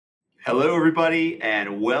Hello, everybody,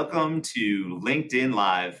 and welcome to LinkedIn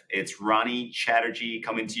Live. It's Ronnie Chatterji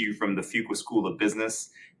coming to you from the Fuqua School of Business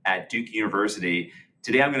at Duke University.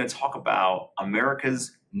 Today, I'm going to talk about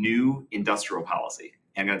America's new industrial policy.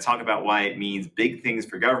 I'm going to talk about why it means big things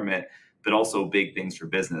for government, but also big things for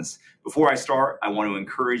business. Before I start, I want to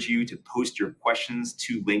encourage you to post your questions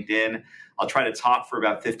to LinkedIn. I'll try to talk for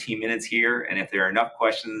about 15 minutes here, and if there are enough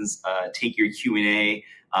questions, take your Q&A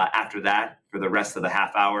after that for the rest of the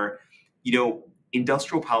half hour. You know,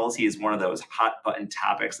 industrial policy is one of those hot button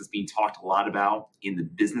topics that's being talked a lot about in the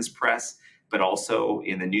business press, but also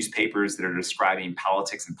in the newspapers that are describing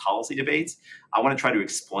politics and policy debates. I want to try to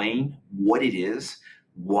explain what it is,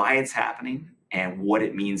 why it's happening, and what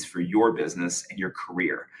it means for your business and your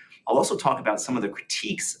career. I'll also talk about some of the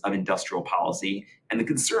critiques of industrial policy and the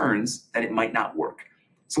concerns that it might not work.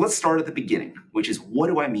 So let's start at the beginning, which is, what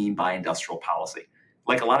do I mean by industrial policy?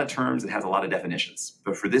 Like a lot of terms, it has a lot of definitions.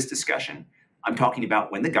 But for this discussion, I'm talking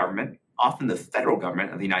about when the government, often the federal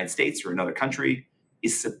government of the United States or another country,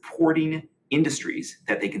 is supporting industries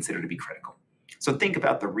that they consider to be critical. So think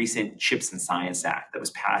about the recent Chips and Science Act that was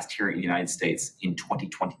passed here in the United States in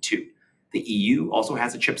 2022. The EU also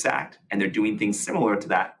has a CHIPS Act, and they're doing things similar to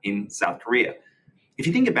that in South Korea. If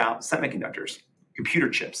you think about semiconductors, computer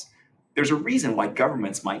chips, there's a reason why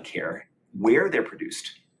governments might care where they're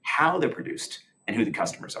produced, how they're produced, and who the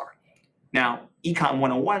customers are. Now, Econ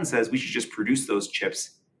 101 says we should just produce those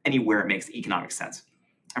chips anywhere it makes economic sense.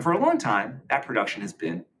 And for a long time, that production has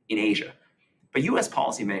been in Asia. But US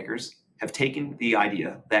policymakers have taken the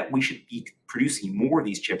idea that we should be producing more of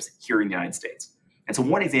these chips here in the United States. And so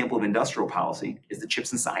one example of industrial policy is the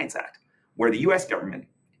Chips and Science Act, where the US government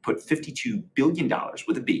put $52 billion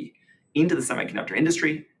with a B into the semiconductor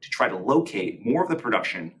industry to try to locate more of the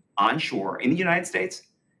production onshore in the United States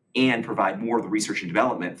and provide more of the research and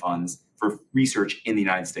development funds for research in the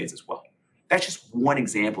United States as well. That's just one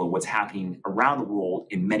example of what's happening around the world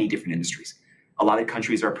in many different industries. A lot of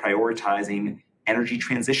countries are prioritizing energy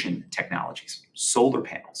transition technologies, solar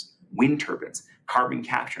panels, wind turbines, carbon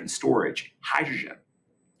capture and storage, hydrogen.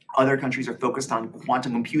 Other countries are focused on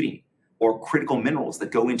quantum computing or critical minerals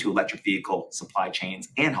that go into electric vehicle supply chains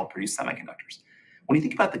and help produce semiconductors. When you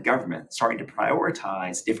think about the government starting to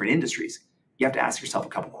prioritize different industries, you have to ask yourself a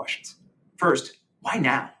couple questions. First, why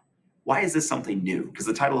now? Why is this something new? Because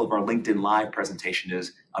the title of our LinkedIn Live presentation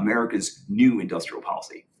is America's New Industrial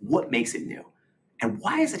Policy. What makes it new? And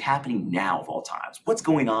why is it happening now of all times? What's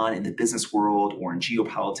going on in the business world or in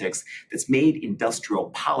geopolitics that's made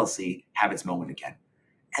industrial policy have its moment again?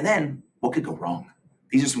 And then what could go wrong?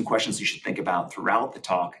 These are some questions you should think about throughout the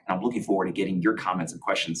talk, and I'm looking forward to getting your comments and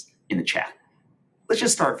questions in the chat. Let's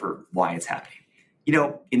just start for why it's happening. You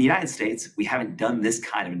know, in the United States, we haven't done this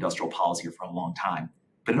kind of industrial policy for a long time.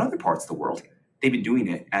 But in other parts of the world, they've been doing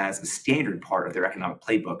it as a standard part of their economic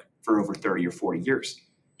playbook for over 30 or 40 years.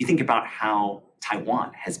 You think about how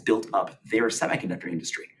Taiwan has built up their semiconductor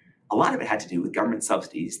industry. A lot of it had to do with government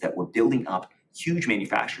subsidies that were building up huge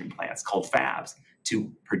manufacturing plants called fabs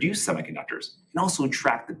to produce semiconductors and also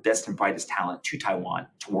attract the best and brightest talent to Taiwan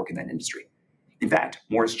to work in that industry. In fact,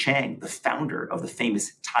 Morris Chang, the founder of the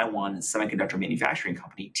famous Taiwan semiconductor manufacturing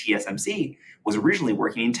company, TSMC, was originally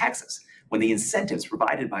working in Texas when the incentives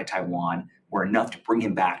provided by Taiwan were enough to bring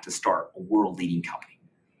him back to start a world-leading company.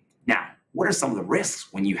 Now, what are some of the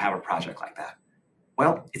risks when you have a project like that?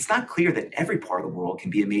 Well, it's not clear that every part of the world can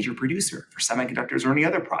be a major producer for semiconductors or any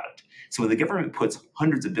other product. So when the government puts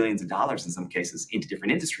hundreds of billions of dollars in some cases into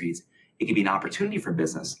different industries, it can be an opportunity for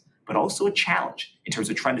business, but also a challenge in terms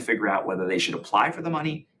of trying to figure out whether they should apply for the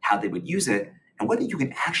money, how they would use it, and whether you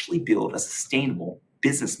can actually build a sustainable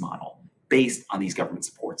business model based on these government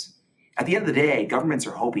supports. At the end of the day, governments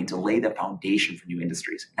are hoping to lay the foundation for new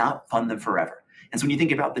industries, not fund them forever. And so when you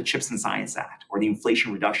think about the Chips and Science Act or the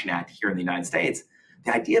Inflation Reduction Act here in the United States,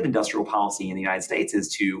 the idea of industrial policy in the United States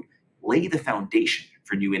is to lay the foundation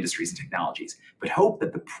for new industries and technologies, but hope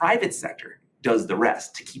that the private sector does the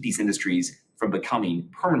rest to keep these industries from becoming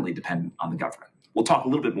permanently dependent on the government. We'll talk a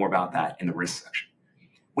little bit more about that in the risk section.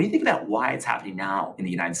 When you think about why it's happening now in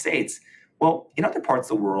the United States, well, in other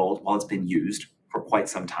parts of the world, while it's been used for quite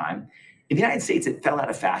some time, in the United States, it fell out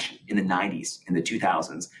of fashion in the 90s and the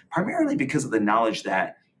 2000s, primarily because of the knowledge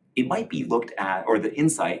that it might be looked at, or the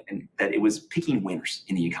insight, and that it was picking winners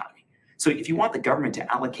in the economy. So if you want the government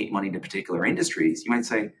to allocate money to particular industries, you might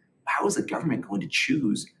say, how is the government going to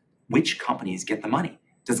choose which companies get the money?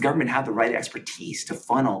 Does government have the right expertise to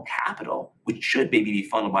funnel capital, which should maybe be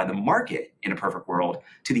funneled by the market in a perfect world,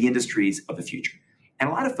 to the industries of the future? And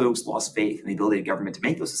a lot of folks lost faith in the ability of government to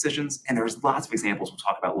make those decisions, and there's lots of examples we'll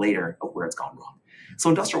talk about later of where it's gone wrong. So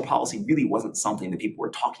industrial policy really wasn't something that people were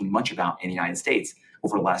talking much about in the United States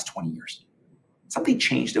over the last 20 years. Something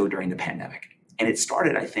changed, though, during the pandemic. And it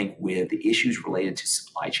started, I think, with the issues related to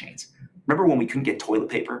supply chains. Remember when we couldn't get toilet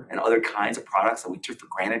paper and other kinds of products that we took for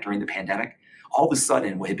granted during the pandemic? All of a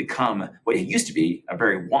sudden, what had become, what it used to be a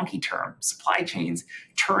very wonky term, supply chains,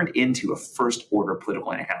 turned into a first-order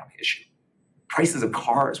political and economic issue. Prices of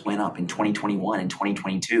cars went up in 2021 and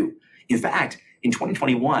 2022. In fact, in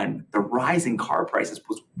 2021, the rise in car prices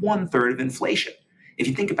was 1/3 of inflation. If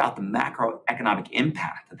you think about the macroeconomic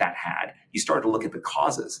impact that that had, you start to look at the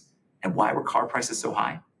causes. And why were car prices so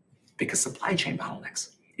high? Because supply chain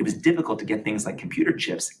bottlenecks. It was difficult to get things like computer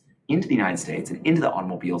chips into the United States and into the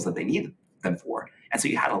automobiles that they needed them for. And so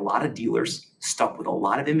you had a lot of dealers stuck with a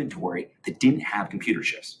lot of inventory that didn't have computer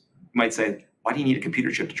chips. You might say, why do you need a computer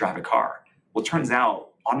chip to drive a car? Well, it turns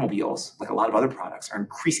out automobiles, like a lot of other products, are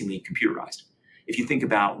increasingly computerized. If you think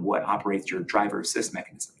about what operates your driver assist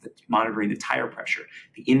mechanism, monitoring the tire pressure,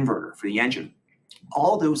 the inverter for the engine,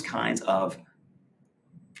 all those kinds of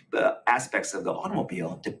aspects of the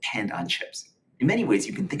automobile depend on chips. In many ways,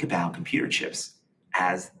 you can think about computer chips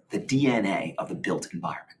as the DNA of the built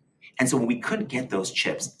environment. And so when we couldn't get those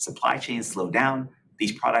chips, supply chains slowed down,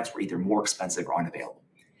 these products were either more expensive or unavailable.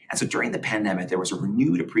 And so during the pandemic, there was a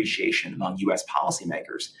renewed appreciation among US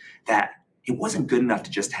policymakers that it wasn't good enough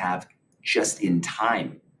to just have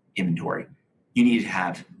just-in-time inventory. You needed to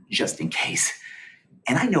have just in case.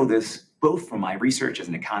 And I know this both from my research as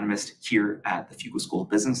an economist here at the Fuqua School of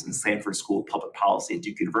Business and Stanford School of Public Policy at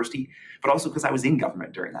Duke University, but also because I was in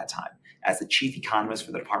government during that time as the chief economist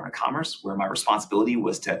for the Department of Commerce, where my responsibility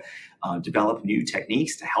was to develop new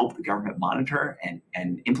techniques to help the government monitor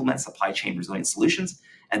and implement supply chain resilient solutions,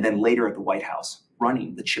 and then later at the White House,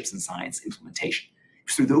 running the Chips and Science implementation.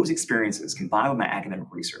 Through those experiences, combined with my academic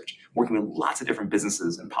research, working with lots of different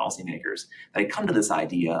businesses and policymakers, that I come to this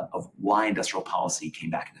idea of why industrial policy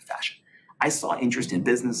came back into fashion. I saw interest in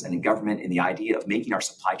business and in government in the idea of making our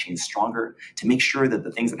supply chains stronger to make sure that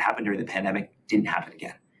the things that happened during the pandemic didn't happen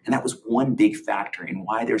again. And that was one big factor in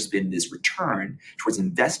why there's been this return towards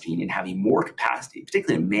investing in having more capacity,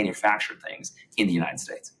 particularly to manufacture things in the United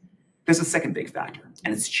States. There's a second big factor,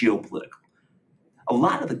 and it's geopolitical. A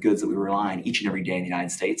lot of the goods that we rely on each and every day in the United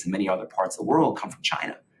States and many other parts of the world come from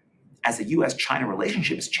China. As the US-China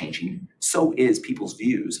relationship is changing, so is people's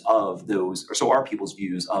views of those, or so are people's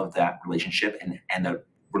views of that relationship and the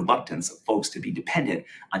reluctance of folks to be dependent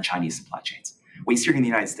on Chinese supply chains. What you see here in the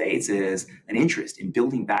United States is an interest in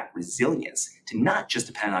building back resilience to not just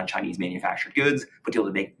depend on Chinese manufactured goods, but to be able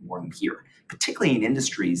to make more of them here, particularly in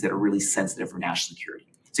industries that are really sensitive for national security.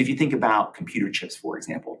 So if you think about computer chips, for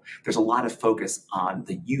example, there's a lot of focus on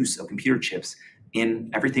the use of computer chips in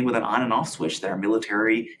everything with an on and off switch that our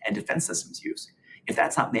military and defense systems use. If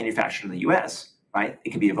that's not manufactured in the US, right,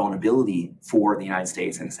 it can be a vulnerability for the United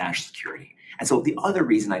States and its national security. And so the other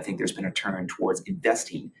reason I think there's been a turn towards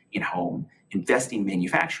investing in home, investing in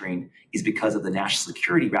manufacturing, is because of the national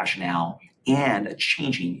security rationale and a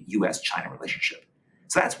changing US-China relationship.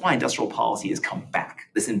 So that's why industrial policy has come back.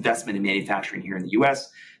 This investment in manufacturing here in the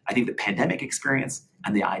US, I think the pandemic experience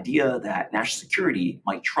and the idea that national security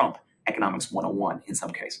might trump economics 101 in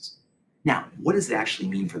some cases. Now, what does it actually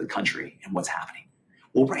mean for the country and what's happening?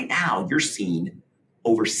 Well, right now you're seeing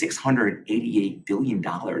over $688 billion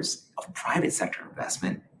of private sector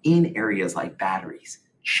investment in areas like batteries,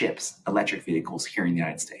 chips, electric vehicles here in the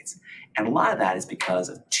United States. And a lot of that is because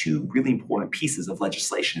of two really important pieces of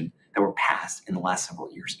legislation that were passed in the last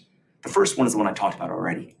several years. The first one is the one I talked about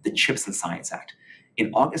already, the Chips and Science Act. In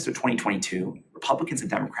August of 2022, Republicans and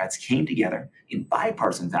Democrats came together in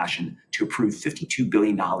bipartisan fashion to approve $52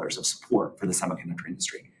 billion of support for the semiconductor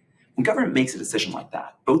industry. When government makes a decision like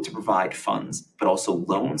that, both to provide funds, but also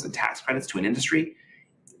loans and tax credits to an industry,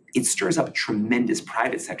 it stirs up a tremendous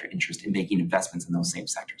private sector interest in making investments in those same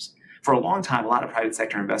sectors. For a long time, a lot of private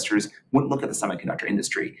sector investors wouldn't look at the semiconductor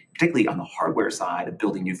industry, particularly on the hardware side of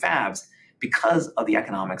building new fabs, because of the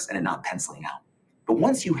economics and it not penciling out. But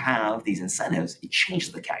once you have these incentives, it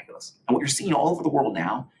changes the calculus. And what you're seeing all over the world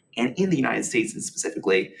now, and in the United States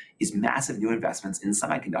specifically, is massive new investments in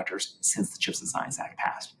semiconductors since the Chips and Science Act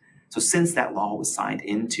passed. So since that law was signed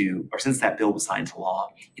into, or since that bill was signed into law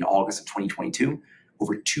in August of 2022,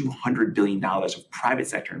 over $200 billion of private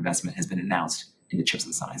sector investment has been announced in the Chips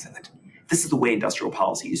and Science Act. This is the way industrial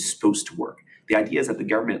policy is supposed to work. The idea is that the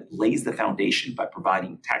government lays the foundation by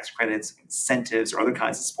providing tax credits, incentives, or other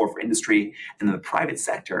kinds of support for industry, and then the private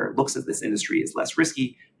sector looks at this industry as less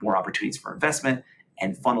risky, more opportunities for investment,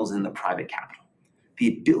 and funnels in the private capital.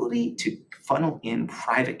 The ability to funnel in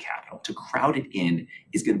private capital, to crowd it in,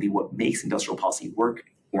 is going to be what makes industrial policy work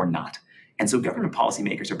or not. And so government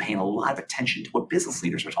policymakers are paying a lot of attention to what business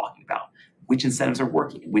leaders are talking about, which incentives are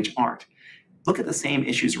working and which aren't. Look at the same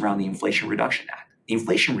issues around the Inflation Reduction Act. The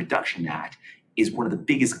Inflation Reduction Act is one of the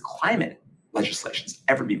biggest climate legislations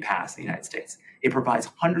ever be passed in the United States. It provides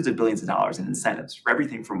hundreds of billions of dollars in incentives for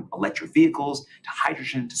everything from electric vehicles to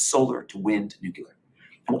hydrogen to solar to wind to nuclear.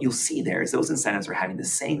 And what you'll see there is those incentives are having the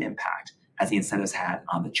same impact as the incentives had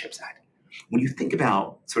on the CHIPS Act. When you think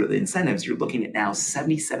about sort of the incentives, you're looking at now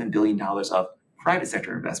 $77 billion of private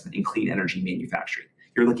sector investment in clean energy manufacturing.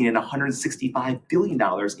 You're looking at $165 billion in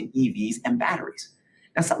EVs and batteries.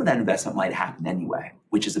 Now, some of that investment might happen anyway,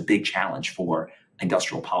 which is a big challenge for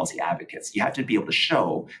industrial policy advocates. You have to be able to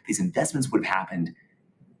show these investments wouldn't have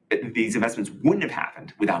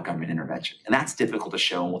happened without government intervention. And that's difficult to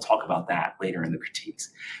show, and we'll talk about that later in the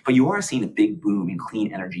critiques. But you are seeing a big boom in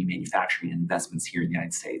clean energy manufacturing and investments here in the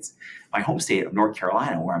United States. My home state of North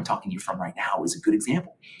Carolina, where I'm talking to you from right now, is a good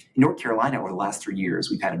example. In North Carolina, over the last 3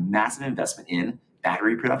 years, we've had a massive investment in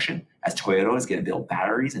battery production, as Toyota is going to build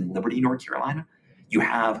batteries in Liberty, North Carolina. You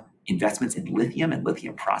have investments in lithium and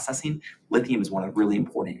lithium processing. Lithium is one of the really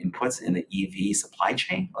important inputs in the EV supply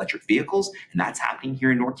chain, electric vehicles, and that's happening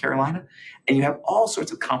here in North Carolina. And you have all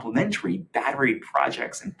sorts of complementary battery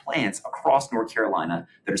projects and plants across North Carolina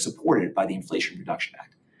that are supported by the Inflation Reduction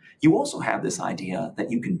Act. You also have this idea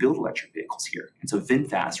that you can build electric vehicles here. And so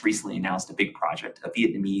VinFast recently announced a big project, a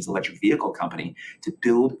Vietnamese electric vehicle company, to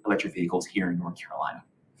build electric vehicles here in North Carolina.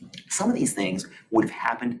 Some of these things would have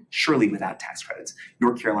happened surely without tax credits.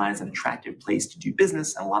 North Carolina is an attractive place to do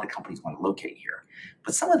business, and a lot of companies want to locate here.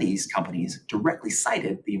 But some of these companies directly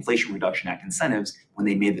cited the Inflation Reduction Act incentives when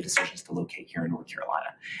they made the decisions to locate here in North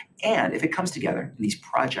Carolina. And if it comes together and these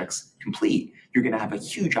projects complete, you're going to have a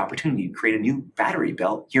huge opportunity to create a new battery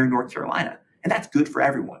belt here in North Carolina. And that's good for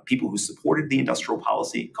everyone, people who supported the industrial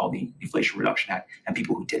policy called the Inflation Reduction Act and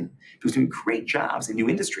people who didn't. Because when you create jobs in new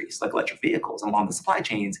industries like electric vehicles and along the supply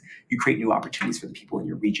chains, you create new opportunities for the people in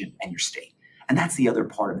your region and your state. And that's the other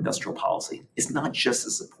part of industrial policy. It's not just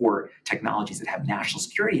to support technologies that have national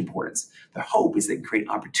security importance. The hope is that it create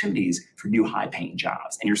opportunities for new high-paying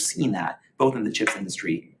jobs. And you're seeing that both in the chips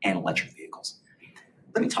industry and electric vehicles.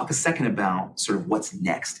 Let me talk a second about sort of what's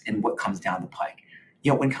next and what comes down the pike.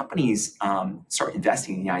 You know, when companies start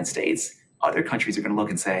investing in the United States, other countries are going to look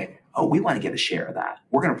and say, oh, we want to get a share of that.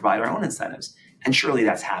 We're going to provide our own incentives. And surely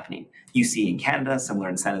that's happening. You see in Canada, similar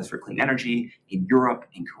incentives for clean energy, in Europe,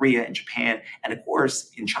 in Korea, in Japan, and of course,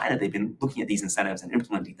 in China, they've been looking at these incentives and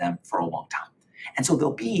implementing them for a long time. And so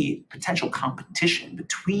there'll be potential competition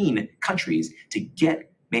between countries to get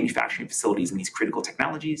manufacturing facilities in these critical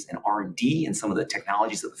technologies and R&D and some of the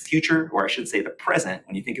technologies of the future, or I should say the present,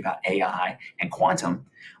 when you think about AI and quantum,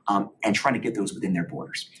 and trying to get those within their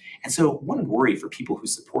borders. And so one worry for people who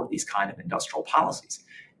support these kind of industrial policies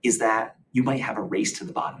is that you might have a race to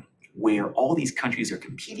the bottom, where all these countries are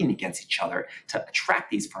competing against each other to attract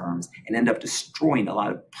these firms and end up destroying a lot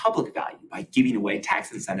of public value by giving away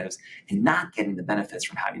tax incentives and not getting the benefits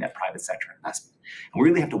from having that private sector investment. And we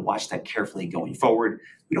really have to watch that carefully going forward.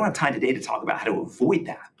 We don't have time today to talk about how to avoid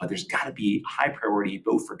that, but there's got to be high priority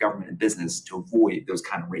both for government and business to avoid those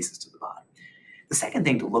kind of races to the bottom. The second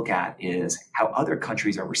thing to look at is how other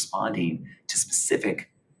countries are responding to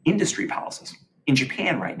specific industry policies. In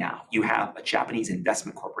Japan right now, you have a Japanese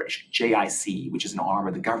investment corporation, JIC, which is an arm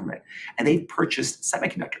of the government, and they've purchased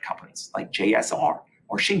semiconductor companies like JSR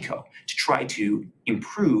or Shinko to try to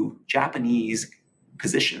improve Japanese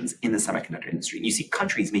positions in the semiconductor industry. And you see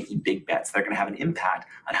countries making big bets that are going to have an impact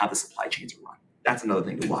on how the supply chains are run. That's another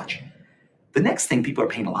thing to watch. The next thing people are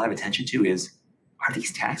paying a lot of attention to is, are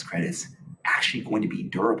these tax credits actually going to be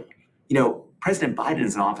durable? You know, President Biden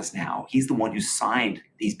is in office now. He's the one who signed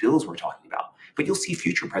these bills we're talking about. But you'll see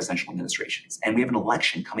future presidential administrations. And we have an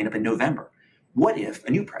election coming up in November. What if a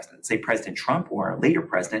new president, say President Trump or a later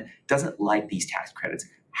president, doesn't like these tax credits?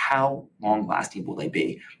 How long-lasting will they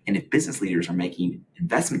be? And if business leaders are making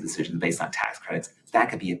investment decisions based on tax credits, that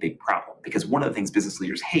could be a big problem. Because one of the things business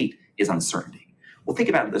leaders hate is uncertainty. Well, think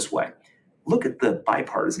about it this way. Look at the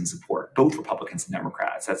bipartisan support, both Republicans and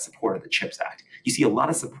Democrats, that supported the CHIPS Act. You see a lot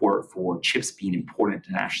of support for chips being important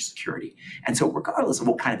to national security. And so regardless of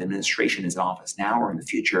what kind of administration is in office now or in the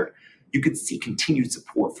future, you could see continued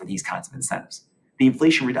support for these kinds of incentives. The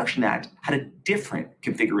Inflation Reduction Act had a different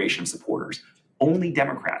configuration of supporters, only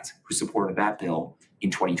Democrats who supported that bill in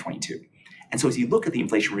 2022. And so as you look at the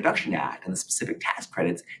Inflation Reduction Act and the specific tax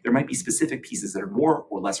credits, there might be specific pieces that are more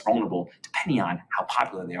or less vulnerable depending on how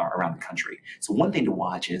popular they are around the country. So one thing to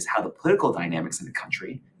watch is how the political dynamics in the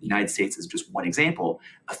country, the United States is just one example,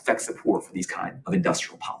 affect support for these kind of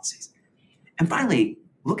industrial policies. And finally,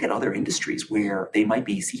 look at other industries where they might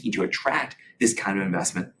be seeking to attract this kind of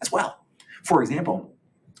investment as well. For example,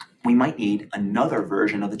 we might need another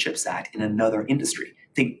version of the CHIPS Act in another industry.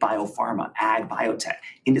 Think biopharma, ag, biotech,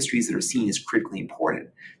 industries that are seen as critically important.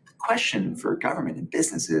 The question for government and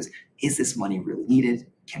business is this money really needed?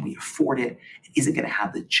 Can we afford it? Is it going to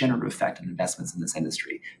have the generative effect on investments in this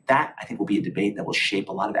industry? That, I think, will be a debate that will shape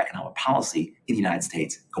a lot of economic policy in the United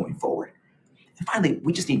States going forward. And finally,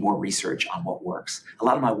 we just need more research on what works. A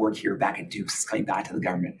lot of my work here back at Duke's, coming back to the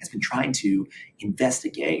government, has been trying to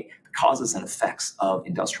investigate the causes and effects of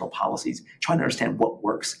industrial policies, trying to understand what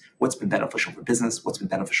works, what's been beneficial for business, what's been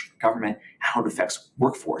beneficial for government, how it affects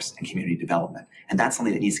workforce and community development. And that's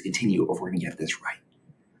something that needs to continue if we're going to get this right.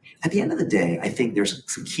 At the end of the day, I think there's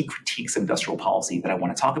some key critiques of industrial policy that I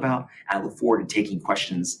want to talk about, and I look forward to taking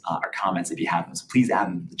questions or comments if you have them. So please add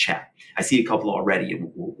them to the chat. I see a couple already,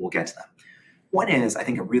 and we'll get to them. One is, I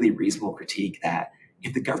think, a really reasonable critique that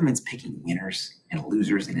if the government's picking winners and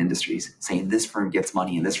losers in industries, saying this firm gets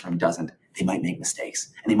money and this firm doesn't, they might make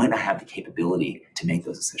mistakes, and they might not have the capability to make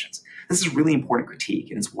those decisions. This is a really important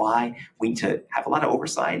critique, and it's why we need to have a lot of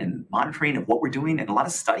oversight and monitoring of what we're doing and a lot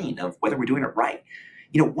of studying of whether we're doing it right.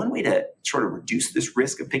 One way to sort of reduce this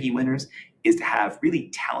risk of picking winners is to have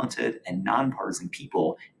really talented and nonpartisan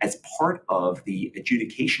people as part of the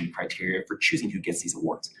adjudication criteria for choosing who gets these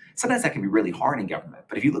awards. Sometimes that can be really hard in government,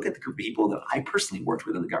 but if you look at the group of people that I personally worked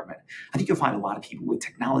with in the government, I think you'll find a lot of people with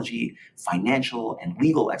technology, financial, and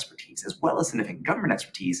legal expertise, as well as significant government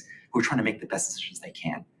expertise, who are trying to make the best decisions they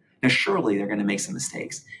can. Now, surely they're going to make some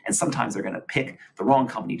mistakes, and sometimes they're going to pick the wrong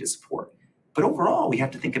company to support. But overall, we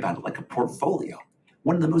have to think about it like a portfolio.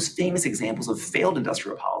 One of the most famous examples of failed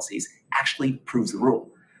industrial policies actually proves the rule.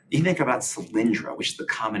 You think about Solyndra, which is the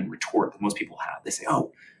common retort that most people have. They say,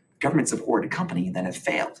 oh, government supported a company and then it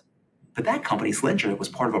failed. But that company, Solyndra, was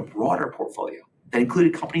part of a broader portfolio that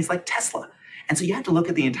included companies like Tesla. And so you have to look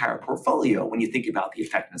at the entire portfolio when you think about the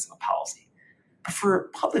effectiveness of a policy. But for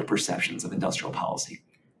public perceptions of industrial policy,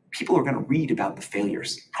 people are going to read about the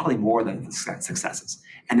failures, probably more than the successes.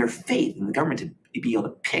 And their faith in the government to be able to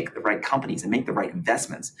pick the right companies and make the right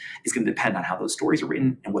investments is going to depend on how those stories are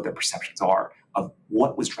written and what their perceptions are of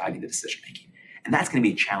what was driving the decision making. And that's going to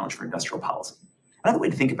be a challenge for industrial policy. Another way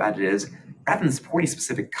to think about it is, rather than supporting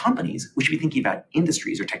specific companies, we should be thinking about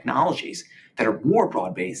industries or technologies that are more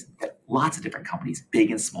broad-based, that lots of different companies,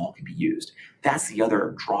 big and small, can be used. That's the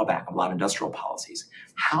other drawback of a lot of industrial policies.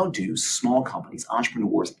 How do small companies,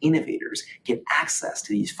 entrepreneurs, innovators get access to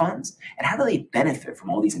these funds? And how do they benefit from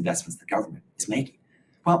all these investments the government is making?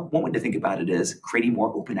 Well, one way to think about it is creating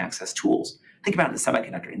more open access tools. Think about it in the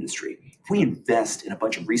semiconductor industry. If we invest in a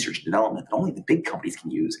bunch of research and development that only the big companies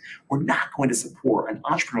can use, we're not going to support an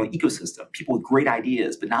entrepreneurial ecosystem, people with great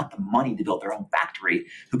ideas, but not the money to build their own factory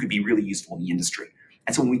who could be really useful in the industry.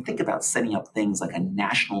 And so when we think about setting up things like a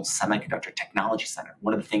national semiconductor technology center,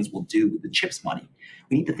 one of the things we'll do with the CHIPS money,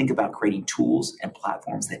 we need to think about creating tools and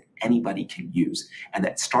platforms that anybody can use and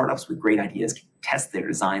that startups with great ideas can test their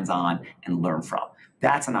designs on and learn from.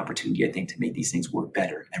 That's an opportunity, I think, to make these things work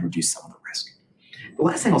better and reduce some of the risk. The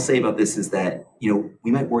last thing I'll say about this is that, we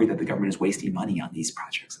might worry that the government is wasting money on these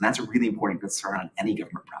projects. And that's a really important concern on any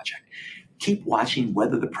government project. Keep watching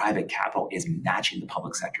whether the private capital is matching the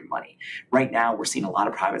public sector money. Right now, we're seeing a lot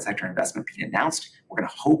of private sector investment being announced. We're going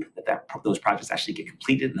to hope that those projects actually get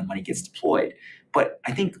completed and the money gets deployed. But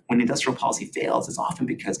I think when industrial policy fails, it's often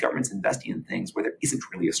because government's investing in things where there isn't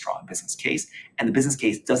really a strong business case, and the business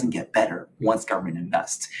case doesn't get better once government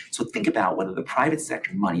invests. So think about whether the private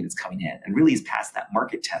sector money that's coming in and really is past that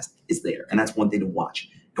market test is there. And that's one thing to watch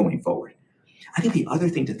going forward. I think the other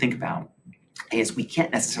thing to think about is we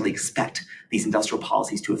can't necessarily expect these industrial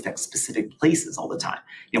policies to affect specific places all the time.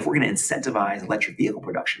 If we're going to incentivize electric vehicle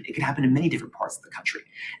production, it can happen in many different parts of the country.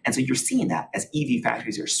 And so you're seeing that as EV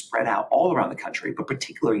factories are spread out all around the country, but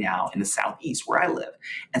particularly now in the Southeast where I live.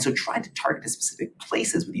 And so trying to target the specific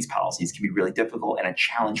places with these policies can be really difficult and a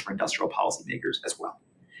challenge for industrial policymakers as well.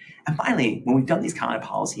 And finally, when we've done these kind of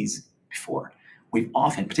policies before, we've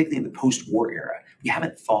often, particularly in the post-war era, we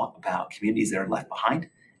haven't thought about communities that are left behind,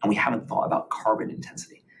 and we haven't thought about carbon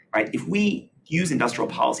intensity, right? If we use industrial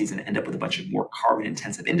policies and end up with a bunch of more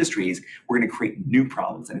carbon-intensive industries, we're going to create new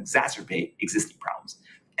problems and exacerbate existing problems.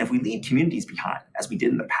 And if we leave communities behind, as we did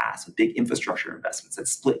in the past with big infrastructure investments that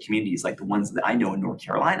split communities like the ones that I know in North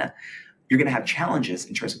Carolina, you're going to have challenges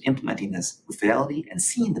in terms of implementing this with fidelity and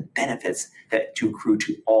seeing the benefits that to accrue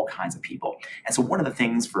to all kinds of people. And so one of the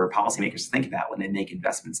things for policymakers to think about when they make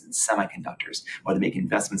investments in semiconductors or they make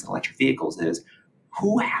investments in electric vehicles is,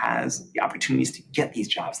 who has the opportunities to get these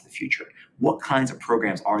jobs in the future? What kinds of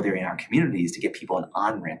programs are there in our communities to get people an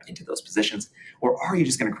on-ramp into those positions? Or are you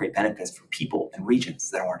just going to create benefits for people and regions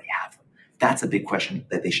that already have them? That's a big question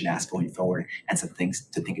that they should ask going forward, and some things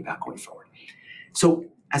to think about going forward. So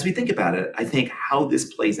as we think about it, I think how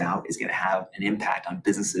this plays out is going to have an impact on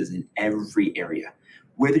businesses in every area.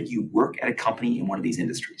 Whether you work at a company in one of these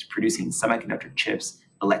industries, producing semiconductor chips,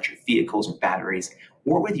 electric vehicles, or batteries,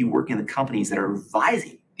 or whether you work in the companies that are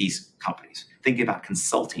advising these companies, thinking about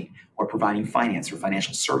consulting or providing finance or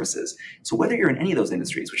financial services. So whether you're in any of those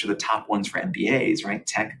industries, which are the top ones for MBAs, right?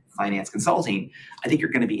 Tech, finance, consulting, I think you're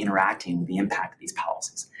going to be interacting with the impact of these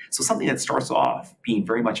policies. So something that starts off being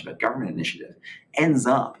very much of a government initiative ends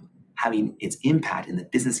up having its impact in the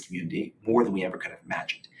business community more than we ever could have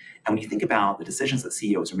imagined. And when you think about the decisions that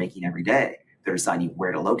CEOs are making every day, they're deciding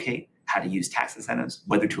where to locate, how to use tax incentives,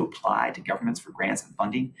 whether to apply to governments for grants and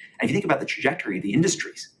funding. And if you think about the trajectory of the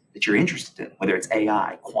industries that you're interested in, whether it's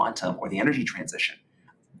AI, quantum, or the energy transition,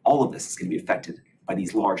 all of this is going to be affected by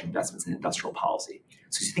these large investments in industrial policy.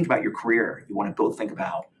 So as you think about your career, you want to both think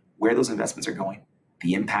about where those investments are going,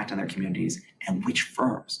 the impact on their communities, and which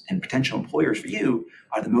firms and potential employers for you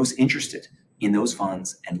are the most interested in those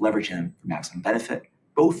funds and leveraging them for maximum benefit,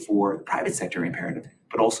 both for the private sector imperative,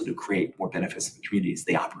 but also to create more benefits for the communities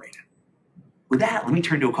they operate in. With that, let me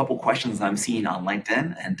turn to a couple questions that I'm seeing on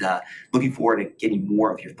LinkedIn, and looking forward to getting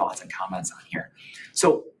more of your thoughts and comments on here.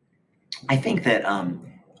 So I think that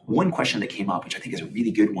one question that came up, which I think is a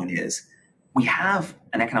really good one, is we have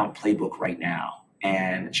an economic playbook right now.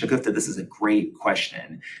 And Shagufta, this is a great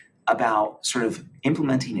question about sort of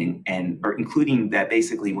implementing or including that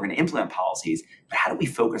basically we're going to implement policies, but how do we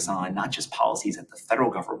focus on not just policies at the federal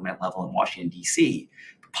government level in Washington, D.C.,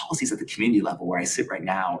 but policies at the community level where I sit right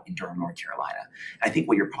now in Durham, North Carolina. And I think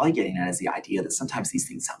what you're probably getting at is the idea that sometimes these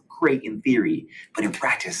things sound great in theory, but in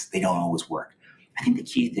practice, they don't always work. I think the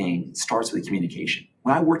key thing starts with communication.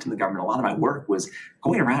 When I worked in the government, a lot of my work was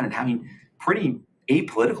going around and having pretty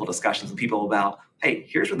apolitical discussions with people about, hey,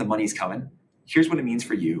 here's where the money's coming. Here's what it means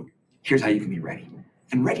for you. Here's how you can be ready.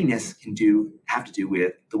 And readiness can have to do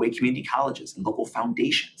with the way community colleges and local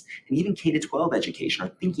foundations and even K-12 education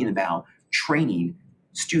are thinking about training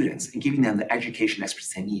students and giving them the education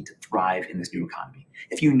expertise they need to thrive in this new economy.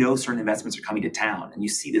 If you know certain investments are coming to town, and you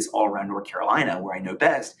see this all around North Carolina, where I know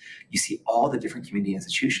best, you see all the different community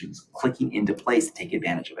institutions clicking into place to take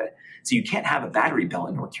advantage of it. So you can't have a battery belt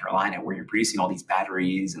in North Carolina where you're producing all these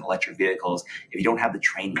batteries and electric vehicles if you don't have the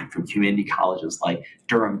training from community colleges like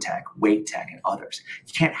Durham Tech, Wake Tech, and others.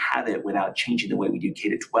 You can't have it without changing the way we do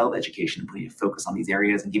K-12 education and putting a focus on these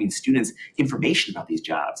areas and giving students information about these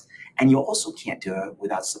jobs. And you also can't do it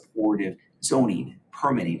without supportive zoning,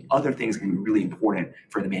 permitting, other things can be really important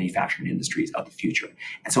for the manufacturing industries of the future.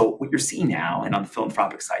 And so what you're seeing now, and on the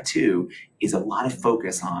philanthropic side too, is a lot of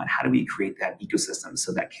focus on how do we create that ecosystem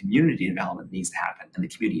so that community development needs to happen and the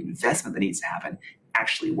community investment that needs to happen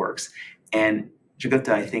actually works. And Jagupta,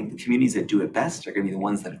 I think the communities that do it best are going to be the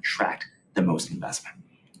ones that attract the most investment.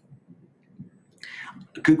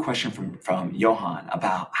 A good question from Johan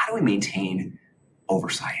about how do we maintain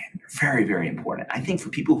oversight. Very, very important. I think for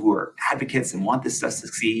people who are advocates and want this stuff to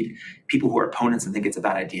succeed, people who are opponents and think it's a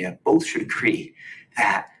bad idea, both should agree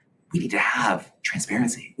that we need to have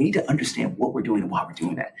transparency. We need to understand what we're doing and why we're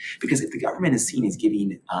doing it. Because if the government is seen as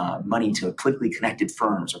giving money to politically connected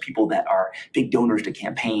firms or people that are big donors to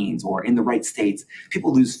campaigns or in the right states,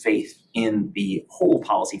 people lose faith in the whole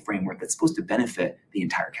policy framework that's supposed to benefit the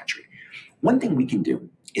entire country. One thing we can do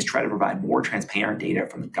is try to provide more transparent data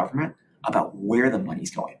from the government about where the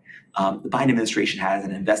money's going. The Biden administration has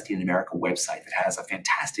an Investing in America website that has a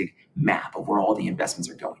fantastic map of where all the investments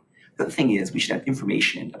are going. The other thing is we should have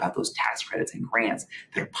information about those tax credits and grants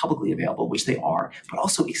that are publicly available, which they are, but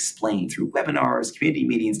also explain through webinars, community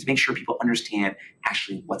meetings to make sure people understand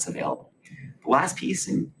actually what's available. The last piece,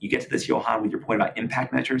 and you get to this, Johan, with your point about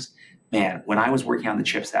impact measures, man, when I was working on the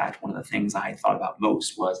CHIPS Act, one of the things I thought about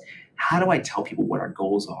most was how do I tell people what our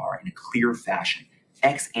goals are in a clear fashion,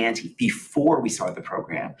 ex ante, before we start the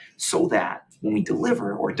program, so that when we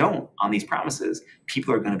deliver or don't on these promises,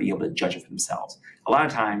 people are going to be able to judge it for themselves. A lot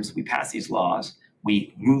of times we pass these laws,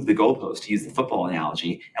 we move the goalpost, to use the football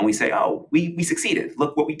analogy, and we say, oh, we succeeded.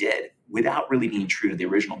 Look what we did, without really being true to the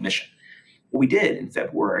original mission. What we did in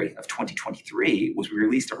February of 2023 was we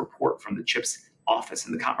released a report from the CHIPS office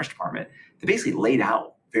in the Commerce Department that basically laid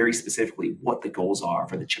out very specifically what the goals are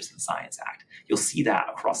for the CHIPS and Science Act. You'll see that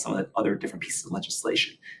across some of the other different pieces of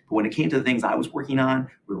legislation. But when it came to the things I was working on,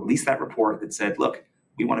 we released that report that said, look,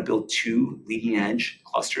 we want to build 2 leading edge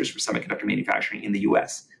clusters for semiconductor manufacturing in the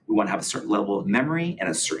US. We want to have a certain level of memory and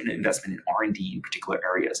a certain investment in R&D in particular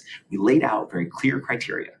areas. We laid out very clear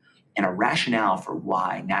criteria and a rationale for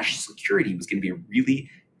why national security was going to be a really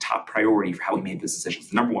top priority for how we made those decisions,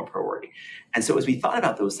 the number one priority. And so as we thought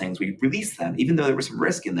about those things, we released them, even though there was some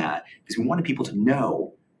risk in that, because we wanted people to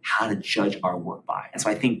know how to judge our work by. And so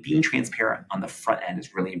I think being transparent on the front end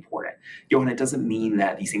is really important. Johan, it doesn't mean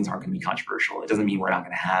that these things aren't going to be controversial. It doesn't mean we're not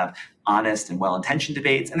going to have honest and well-intentioned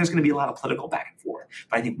debates, and there's going to be a lot of political back and forth.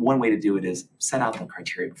 But I think one way to do it is set out the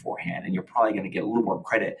criteria beforehand, and you're probably going to get a little more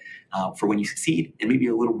credit for when you succeed and maybe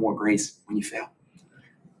a little more grace when you fail.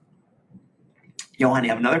 Johan, you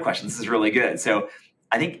have another question. This is really good. So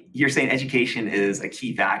I think you're saying education is a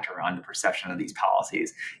key factor on the perception of these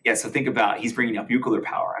policies. Yeah, so think about, he's bringing up nuclear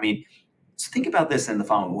power. I mean, so think about this in the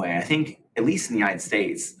following way. I think, at least in the United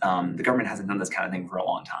States, the government hasn't done this kind of thing for a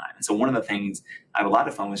long time. And so one of the things I have a lot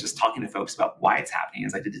of fun was just talking to folks about why it's happening,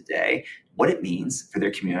 as I did today, what it means for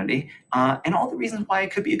their community, and all the reasons why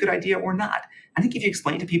it could be a good idea or not. I think if you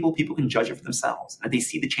explain to people, people can judge it for themselves. And if they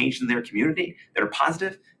see the changes in their community that are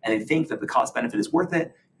positive, and they think that the cost benefit is worth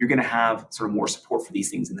it, you're going to have sort of more support for these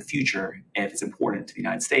things in the future if it's important to the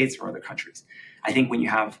United States or other countries. I think when you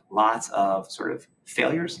have lots of sort of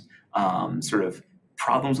failures, sort of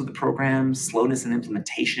problems with the program, slowness in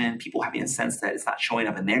implementation, people having a sense that it's not showing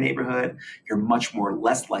up in their neighborhood, you're much more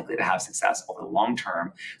less likely to have success over the long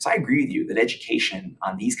term. So I agree with you that education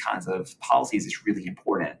on these kinds of policies is really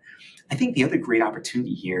important. I think the other great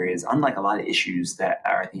opportunity here is, unlike a lot of issues that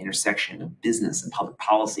are at the intersection of business and public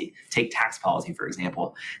policy, take tax policy, for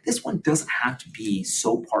example, this one doesn't have to be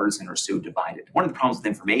so partisan or so divided. One of the problems with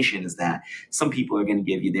information is that some people are going to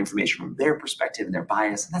give you the information from their perspective and their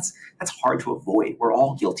bias, and that's hard to avoid. We're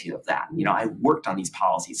all guilty of that. You know, I worked on these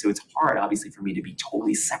policies, so it's hard, obviously, for me to be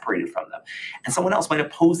totally separated from them. And someone else might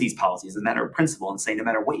oppose these policies as a matter of principle and say, no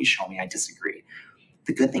matter what you show me, I disagree.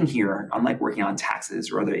 The good thing here, unlike working on taxes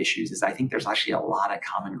or other issues, is I think there's actually a lot of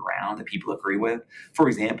common ground that people agree with. For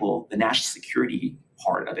example, the national security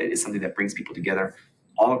part of it is something that brings people together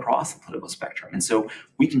all across the political spectrum. And so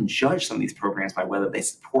we can judge some of these programs by whether they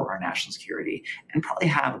support our national security and probably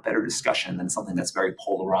have a better discussion than something that's very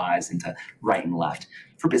polarized into right and left.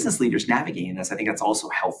 For business leaders navigating this, I think that's also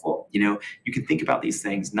helpful. You know, you can think about these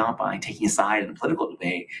things not by taking a side in a political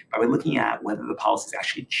debate, but by looking at whether the policies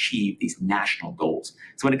actually achieve these national goals.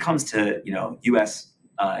 So when it comes to, you know, U.S.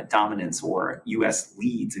 Dominance or U.S.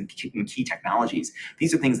 leads in key technologies,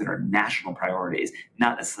 these are things that are national priorities,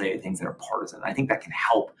 not necessarily things that are partisan. I think that can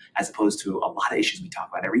help, as opposed to a lot of issues we talk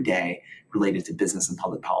about every day related to business and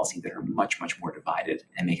public policy that are much, much more divided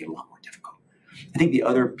and make it a lot more difficult. I think the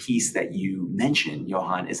other piece that you mentioned,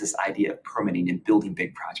 Johan, is this idea of permitting and building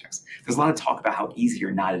big projects. There's a lot of talk about how easy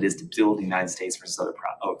or not it is to build the United States versus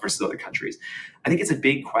other countries. I think it's a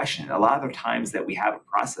big question. A lot of the times that we have a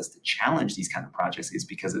process to challenge these kind of projects is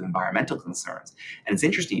because of environmental concerns. And it's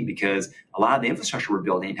interesting because a lot of the infrastructure we're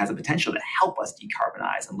building has a potential to help us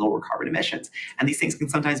decarbonize and lower carbon emissions. And these things can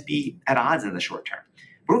sometimes be at odds in the short term.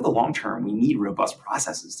 But over the long term, we need robust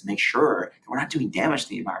processes to make sure that we're not doing damage to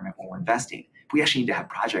the environment when we're investing. We actually need to have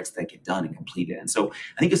projects that get done and completed. And so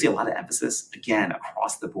I think you'll see a lot of emphasis, again,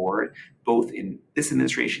 across the board, both in this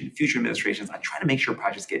administration, future administrations, on trying to make sure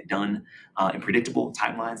projects get done in predictable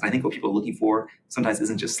timelines. And I think what people are looking for sometimes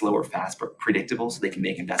isn't just slow or fast, but predictable, so they can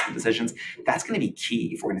make investment decisions. That's going to be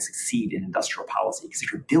key if we're going to succeed in industrial policy. Because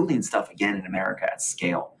if you're building stuff, again, in America at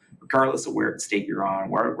scale, regardless of where state you're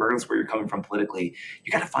on, regardless of where you're coming from politically,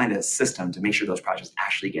 you got to find a system to make sure those projects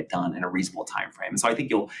actually get done in a reasonable time frame. And so I think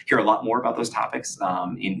you'll hear a lot more about those topics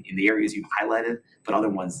in the areas you've highlighted, but other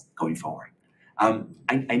ones going forward.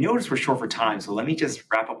 I noticed we're short for time, so let me just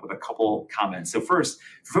wrap up with a couple comments. So first,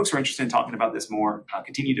 for folks who are interested in talking about this more,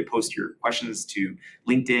 continue to post your questions to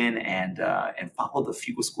LinkedIn and follow the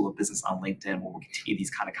Fuqua School of Business on LinkedIn, where we'll continue these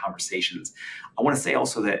kind of conversations. I want to say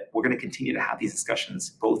also that we're going to continue to have these discussions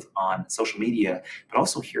both on social media, but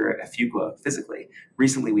also here at Fuqua physically.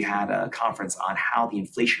 Recently, we had a conference on how the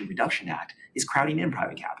Inflation Reduction Act is crowding in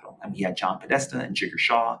private capital. And we had John Podesta and Jigar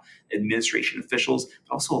Shah, administration officials,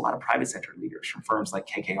 but also a lot of private sector leaders from firms like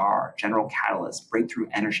KKR, General Catalyst, Breakthrough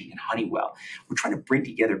Energy, and Honeywell. We're trying to bring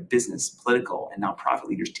together business, political, and nonprofit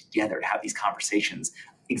leaders together to have these conversations,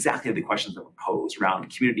 exactly the questions that were posed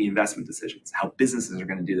around community investment decisions, how businesses are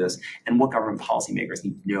going to do this, and what government policymakers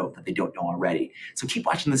need to know that they don't know already. So keep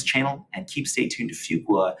watching this channel and keep stay tuned to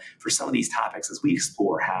Fuqua for some of these topics as we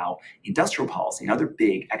explore how industrial policy and other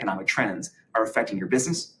big economic trends are affecting your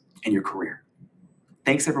business and your career.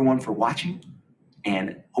 Thanks everyone for watching,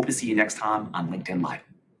 and hope to see you next time on LinkedIn Live.